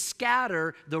we can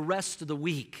scatter the rest of the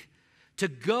week. To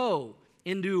go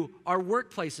into our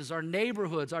workplaces, our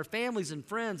neighborhoods, our families and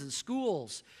friends and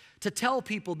schools, to tell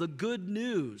people the good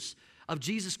news of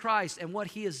Jesus Christ and what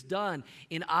He has done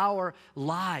in our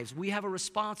lives. We have a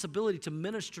responsibility to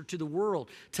minister to the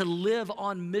world, to live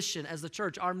on mission as the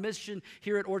church. Our mission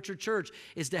here at Orchard Church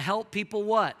is to help people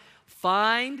what?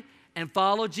 Find and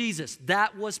follow Jesus.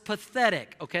 That was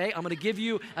pathetic, okay? I'm going to give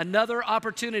you another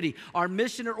opportunity. Our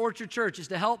mission at Orchard Church is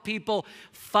to help people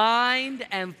find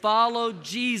and follow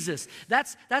Jesus.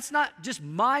 That's not just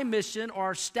my mission or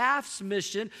our staff's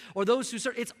mission or those who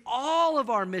serve. It's all of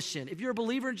our mission. If you're a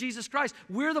believer in Jesus Christ,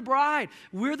 we're the bride.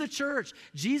 We're the church.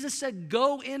 Jesus said,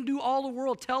 go into all the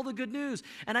world, tell the good news.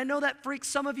 And I know that freaks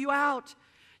some of you out.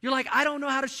 You're like, I don't know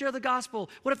how to share the gospel.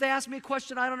 What if they ask me a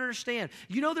question I don't understand?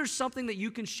 You know there's something that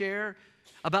you can share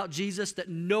about Jesus that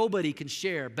nobody can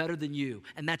share better than you,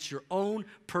 and that's your own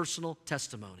personal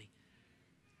testimony.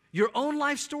 Your own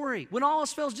life story. When all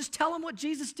else fails, just tell them what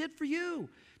Jesus did for you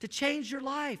to change your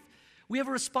life. We have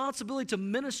a responsibility to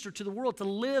minister to the world, to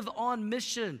live on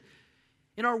mission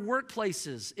in our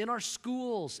workplaces, in our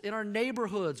schools, in our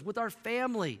neighborhoods, with our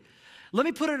family. Let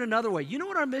me put it another way. You know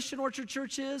what our mission, Orchard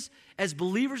Church, is? As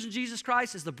believers in Jesus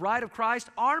Christ, as the bride of Christ,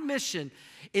 our mission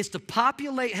is to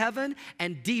populate heaven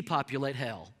and depopulate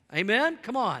hell. Amen?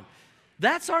 Come on.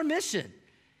 That's our mission.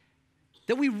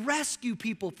 That we rescue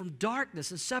people from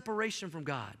darkness and separation from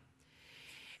God.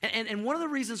 And one of the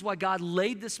reasons why God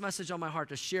laid this message on my heart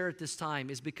to share at this time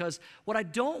is because what I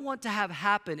don't want to have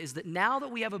happen is that now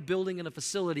that we have a building and a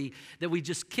facility that we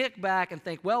just kick back and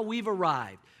think, well, we've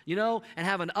arrived, you know, and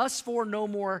have an us four, no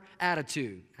more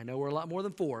attitude. I know we're a lot more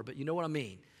than four, but you know what I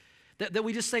mean. That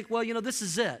we just think, well, you know, this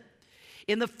is it.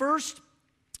 In the first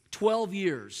 12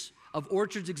 years of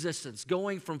Orchard's existence,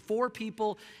 going from 4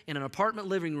 people in an apartment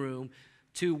living room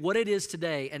to what it is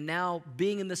today and now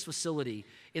being in this facility,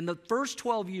 in the first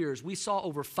 12 years, we saw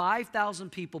over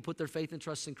 5,000 people put their faith and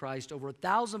trust in Christ, over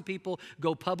 1,000 people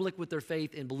go public with their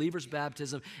faith in believers'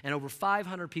 baptism, and over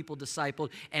 500 people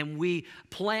discipled, and we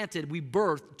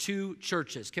birthed 2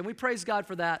 churches. Can we praise God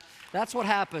for that? That's what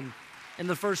happened in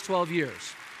the first 12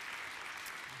 years.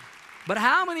 But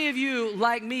how many of you,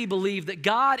 like me, believe that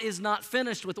God is not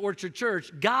finished with Orchard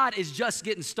Church? God is just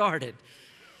getting started.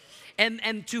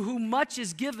 And to whom much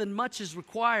is given, much is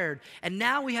required. And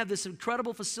now we have this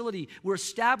incredible facility. We're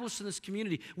established in this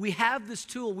community. We have this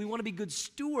tool. We want to be good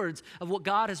stewards of what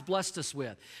God has blessed us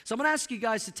with. So I'm going to ask you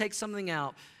guys to take something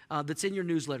out that's in your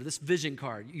newsletter, this vision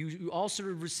card. You also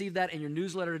received that in your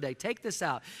newsletter today. Take this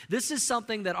out. This is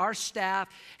something that our staff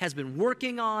has been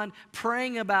working on,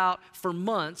 praying about for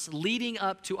months, leading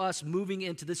up to us moving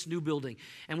into this new building.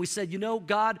 And we said, you know,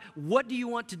 God, what do you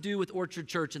want to do with Orchard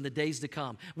Church in the days to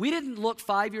come? We didn't look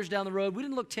 5 years down the road. We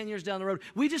didn't look 10 years down the road.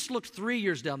 We just looked 3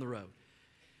 years down the road.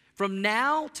 From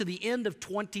now to the end of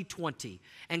 2020.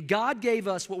 And God gave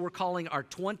us what we're calling our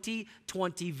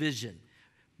 2020 vision.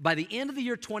 By the end of the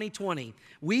year 2020,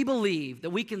 we believe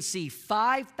that we can see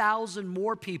 5,000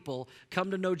 more people come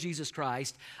to know Jesus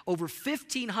Christ, over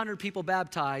 1,500 people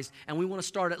baptized, and we want to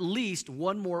start at least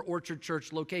one more Orchard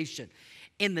Church location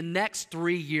in the next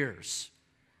 3 years.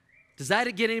 Does that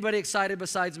get anybody excited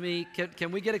besides me?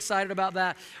 Can we get excited about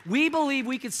that? We believe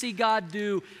we can see God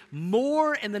do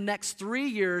more in the next 3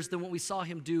 years than what we saw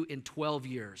Him do in 12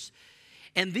 years.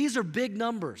 And these are big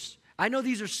numbers. I know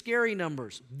these are scary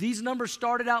numbers. These numbers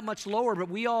started out much lower, but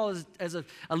we all as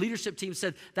a leadership team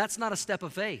said, that's not a step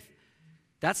of faith.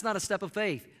 That's not a step of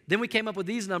faith. Then we came up with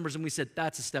these numbers and we said,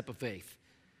 that's a step of faith.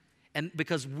 And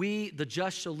because the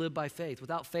just shall live by faith.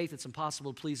 Without faith, it's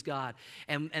impossible to please God.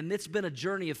 And it's been a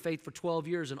journey of faith for 12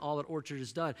 years and all that Orchard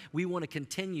has done. We want to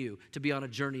continue to be on a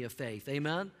journey of faith.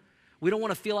 Amen? We don't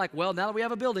want to feel like, well, now that we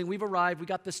have a building, we've arrived, we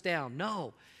got this down.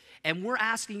 No. And we're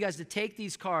asking you guys to take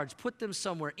these cards, put them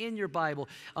somewhere in your Bible,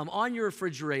 on your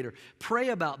refrigerator. Pray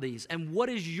about these. And what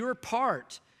is your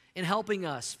part in helping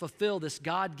us fulfill this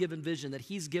God-given vision that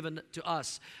He's given to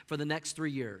us for the next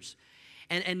 3 years?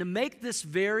 And to make this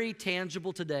very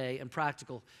tangible today and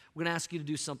practical, we're going to ask you to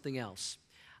do something else.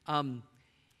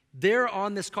 There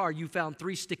on this card, you found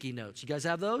 3 sticky notes. You guys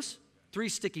have those? 3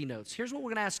 sticky notes. Here's what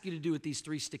we're going to ask you to do with these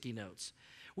 3 sticky notes.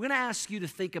 We're going to ask you to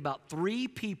think about 3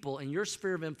 people in your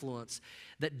sphere of influence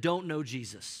that don't know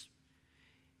Jesus.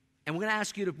 And we're going to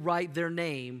ask you to write their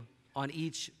name on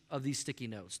each of these sticky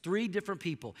notes. 3 different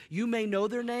people. You may know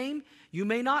their name. You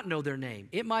may not know their name.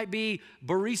 It might be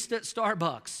barista at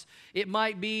Starbucks. It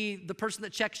might be the person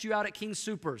that checks you out at King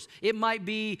Soopers. It might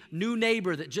be new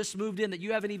neighbor that just moved in that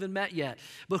you haven't even met yet.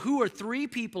 But who are 3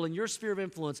 people in your sphere of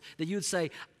influence that you would say,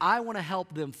 I want to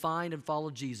help them find and follow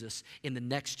Jesus in the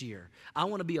next year. I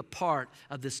want to be a part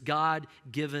of this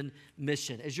God-given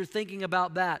mission. As you're thinking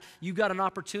about that, you've got an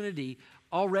opportunity.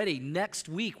 Already, next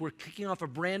week, we're kicking off a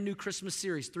brand new Christmas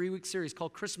series, 3-week series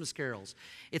called Christmas Carols.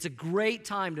 It's a great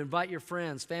time to invite your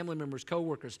friends, family members,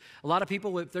 coworkers. A lot of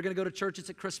people, if they're going to go to church, it's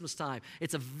at Christmas time.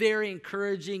 It's a very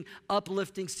encouraging,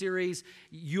 uplifting series.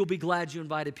 You'll be glad you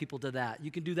invited people to that.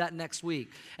 You can do that next week.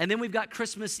 And then we've got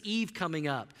Christmas Eve coming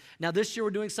up. Now, this year,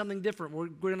 we're doing something different. We're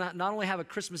going to not only have a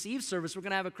Christmas Eve service, we're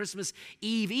going to have a Christmas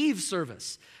Eve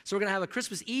service. So we're going to have a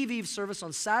Christmas Eve service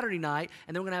on Saturday night,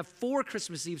 and then we're going to have 4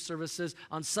 Christmas Eve services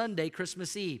on Sunday,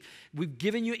 Christmas Eve. We've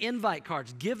given you invite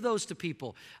cards. Give those to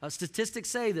people. Statistics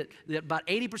say that about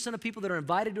 80% of people that are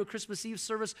invited to a Christmas Eve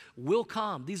service will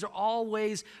come. These are all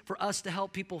ways for us to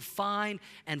help people find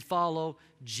and follow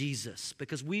Jesus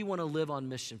because we want to live on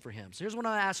mission for Him. So here's what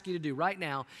I ask you to do right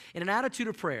now. In an attitude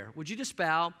of prayer, would you just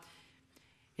bow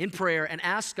in prayer and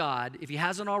ask God, if He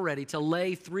hasn't already, to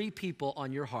lay 3 people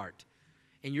on your heart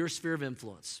in your sphere of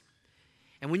influence.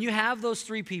 And when you have those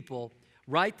 3 people,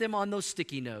 write them on those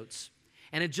sticky notes.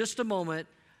 And in just a moment,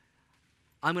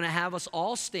 I'm going to have us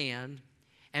all stand.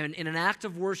 And in an act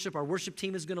of worship, our worship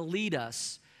team is going to lead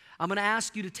us. I'm going to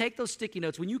ask you to take those sticky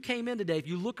notes. When you came in today, if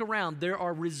you look around, there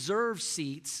are reserve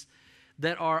seats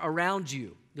that are around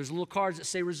you. There's little cards that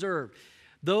say reserve.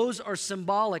 Those are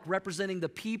symbolic, representing the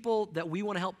people that we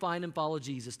want to help find and follow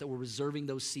Jesus, that we're reserving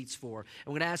those seats for.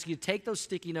 And we're going to ask you to take those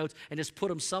sticky notes and just put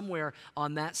them somewhere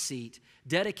on that seat,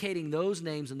 dedicating those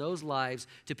names and those lives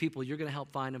to people you're going to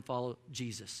help find and follow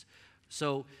Jesus.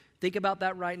 So think about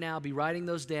that right now. Be writing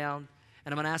those down.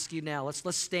 And I'm going to ask you now, let's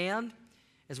stand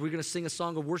as we're going to sing a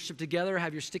song of worship together.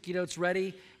 Have your sticky notes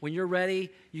ready. When you're ready,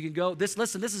 you can go.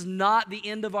 Listen, this is not the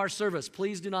end of our service.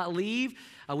 Please do not leave.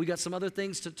 We got some other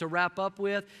things to wrap up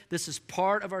with. This is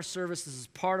part of our service. This is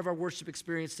part of our worship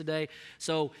experience today.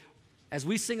 So as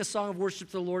we sing a song of worship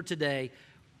to the Lord today,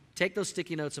 take those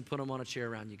sticky notes and put them on a chair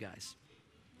around you guys.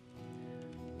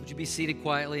 Would you be seated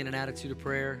quietly in an attitude of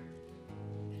prayer?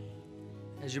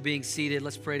 As you're being seated,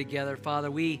 let's pray together.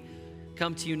 Father, we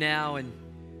come to you now and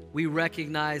we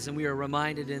recognize and we are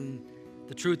reminded in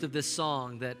the truth of this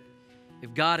song that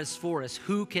if God is for us,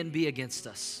 who can be against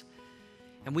us?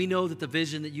 And we know that the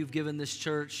vision that you've given this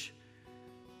church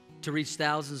to reach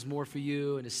thousands more for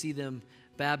you and to see them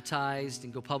baptized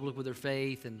and go public with their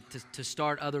faith and to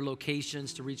start other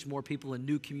locations to reach more people in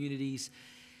new communities,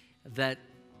 that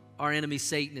our enemy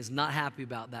Satan is not happy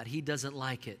about that. He doesn't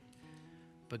like it.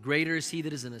 But greater is He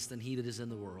that is in us than he that is in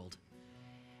the world.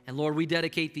 And Lord, we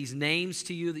dedicate these names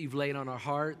to you that you've laid on our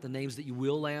heart, the names that you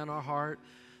will lay on our heart,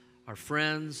 our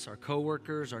friends, our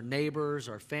coworkers, our neighbors,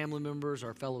 our family members,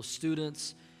 our fellow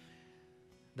students,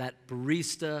 that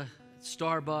barista at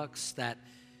Starbucks, that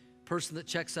person that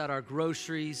checks out our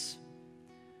groceries,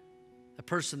 a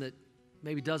person that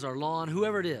maybe does our lawn,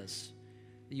 whoever it is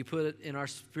that you put in our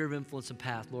sphere of influence and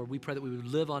path, Lord, we pray that we would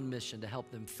live on mission to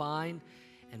help them find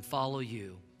and follow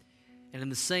you. And in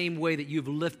the same way that you've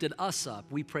lifted us up,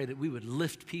 we pray that we would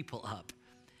lift people up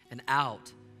and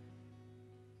out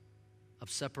of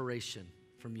separation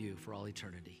from you for all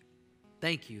eternity.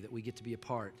 Thank you that we get to be a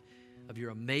part of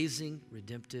your amazing,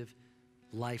 redemptive,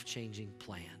 life-changing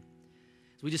plan.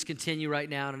 As we just continue right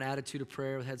now in an attitude of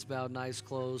prayer with heads bowed and eyes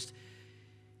closed,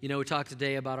 you know, we talked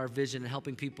today about our vision and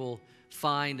helping people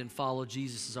find and follow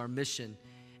Jesus as our mission.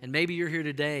 And maybe you're here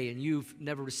today and you've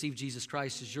never received Jesus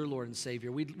Christ as your Lord and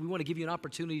Savior. We want to give you an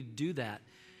opportunity to do that.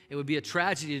 It would be a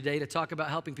tragedy today to talk about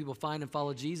helping people find and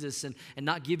follow Jesus and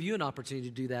not give you an opportunity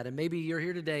to do that. And maybe you're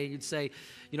here today and you'd say,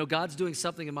 you know, God's doing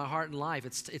something in my heart and life.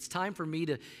 It's time for me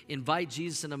to invite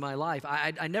Jesus into my life.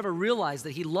 I never realized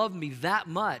that He loved me that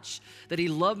much, that He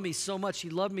loved me so much. He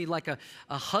loved me like a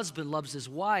husband loves his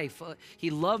wife.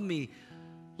 He loved me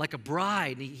like a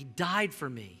bride. He died for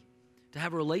me. to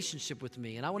have a relationship with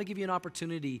me. And I want to give you an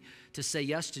opportunity to say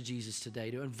yes to Jesus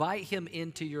today, to invite him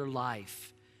into your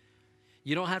life.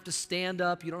 You don't have to stand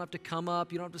up. You don't have to come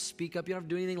up. You don't have to speak up. You don't have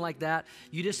to do anything like that.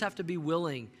 You just have to be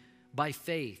willing by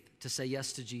faith to say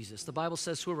yes to Jesus. The Bible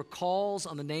says whoever calls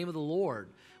on the name of the Lord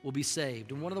will be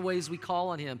saved. And one of the ways we call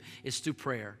on him is through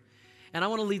prayer. And I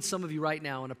want to lead some of you right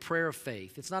now in a prayer of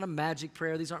faith. It's not a magic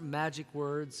prayer. These aren't magic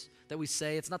words that we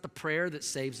say. It's not the prayer that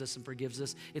saves us and forgives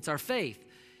us. It's our faith.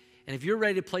 And if you're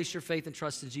ready to place your faith and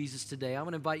trust in Jesus today, I'm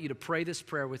going to invite you to pray this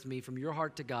prayer with me from your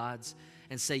heart to God's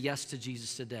and say yes to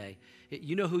Jesus today.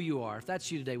 You know who you are. If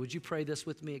that's you today, would you pray this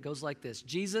with me? It goes like this.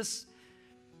 Jesus,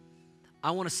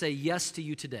 I want to say yes to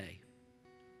you today.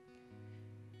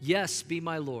 Yes, be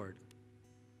my Lord.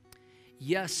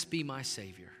 Yes, be my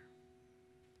Savior.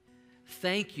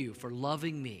 Thank you for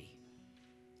loving me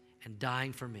and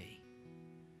dying for me.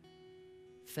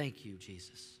 Thank you,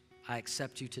 Jesus. I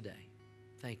accept you today.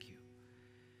 Thank you.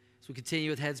 As we continue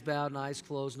with heads bowed and eyes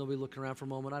closed, nobody looking around for a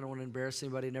moment. I don't want to embarrass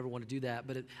anybody. I never want to do that.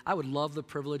 But I would love the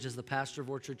privilege as the pastor of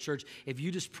Orchard Church, if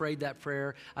you just prayed that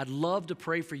prayer, I'd love to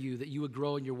pray for you that you would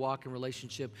grow in your walk and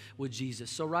relationship with Jesus.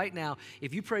 So right now,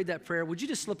 if you prayed that prayer, would you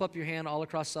just slip up your hand all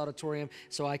across the auditorium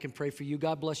so I can pray for you?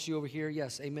 God bless you over here.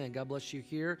 Yes, amen. God bless you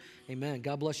here. Amen.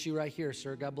 God bless you right here,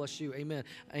 sir. God bless you. Amen.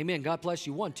 Amen. God bless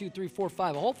you. 1, 2, 3, 4,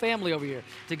 5. A whole family over here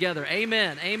together.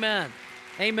 Amen. Amen.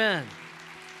 Amen.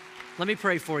 Let me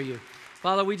pray for you.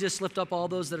 Father, we just lift up all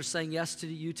those that are saying yes to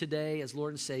you today as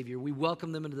Lord and Savior. We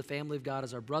welcome them into the family of God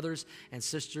as our brothers and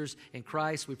sisters in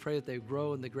Christ. We pray that they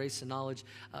grow in the grace and knowledge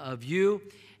of you.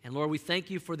 And Lord, we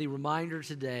thank you for the reminder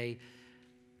today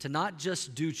to not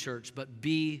just do church, but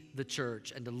be the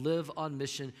church and to live on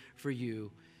mission for you,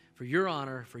 for your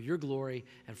honor, for your glory,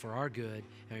 and for our good.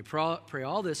 And we pray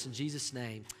all this in Jesus'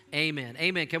 name. Amen.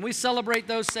 Amen. Can we celebrate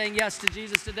those saying yes to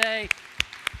Jesus today?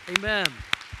 Amen.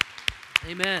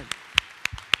 Amen.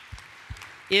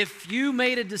 If you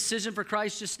made a decision for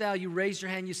Christ just now, you raised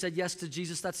your hand, you said yes to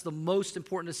Jesus, that's the most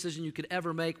important decision you could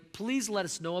ever make. Please let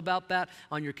us know about that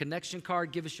on your connection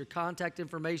card. Give us your contact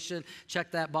information.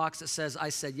 Check that box that says, I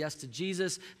said yes to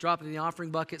Jesus. Drop it in the offering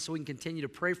bucket so we can continue to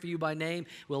pray for you by name.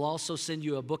 We'll also send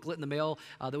you a booklet in the mail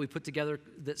that we put together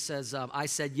that says, I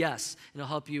said yes, and it'll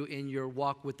help you in your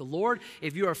walk with the Lord.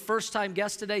 If you're a first-time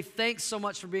guest today, thanks so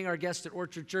much for being our guest at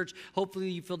Orchard Church. Hopefully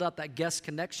you filled out that guest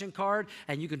connection card,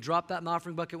 and you can drop that in the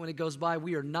offering bucket when it goes by.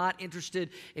 We are not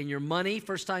interested in your money,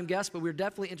 first-time guest, but we're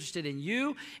definitely interested in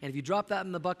you. And if you drop that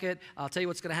in the bucket, I'll tell you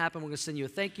what's going to happen. We're going to send you a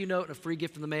thank you note and a free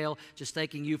gift in the mail, just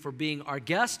thanking you for being our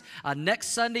guest. Next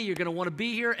Sunday, you're going to want to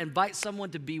be here. Invite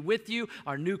someone to be with you.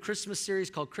 Our new Christmas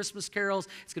series called Christmas Carols.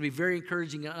 It's going to be very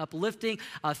encouraging and uplifting.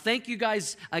 Thank you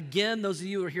guys again, those of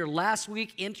you who were here last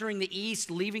week, entering the east,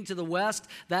 leaving to the west.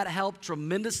 That helped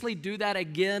tremendously. Do that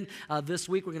again this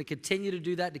week. We're going to continue to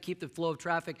do that to keep the flow of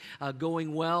traffic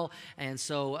going well, and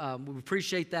so we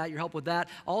appreciate that, your help with that.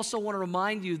 Also want to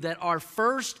remind you that our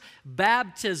first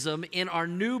baptism in our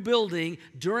new building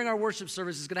during our worship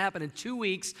service is going to happen in 2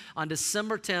 weeks on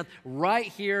December 10th, right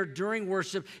here during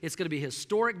worship. It's going to be a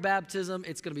historic baptism.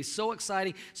 It's going to be so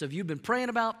exciting. So if you've been praying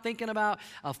about, thinking about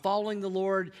following the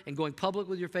Lord and going public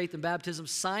with your faith in baptism,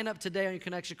 sign up today on your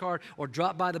connection card or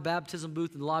drop by the baptism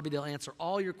booth in the lobby. They'll answer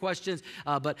all your questions.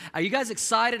 But are you guys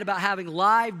excited about having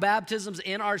live baptisms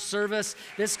in our service?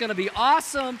 This is going to be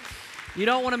awesome. You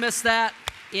don't want to miss that.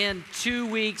 In 2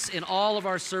 weeks, in all of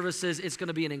our services, it's going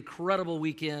to be an incredible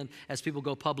weekend as people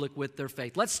go public with their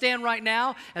faith. Let's stand right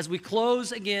now as we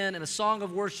close again in a song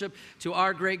of worship to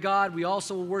our great God. We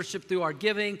also will worship through our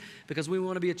giving because we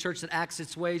want to be a church that acts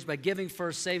its ways by giving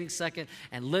first, saving second,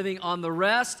 and living on the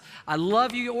rest. I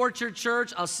love you, Orchard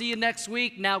Church. I'll see you next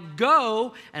week. Now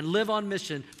go and live on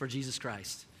mission for Jesus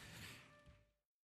Christ.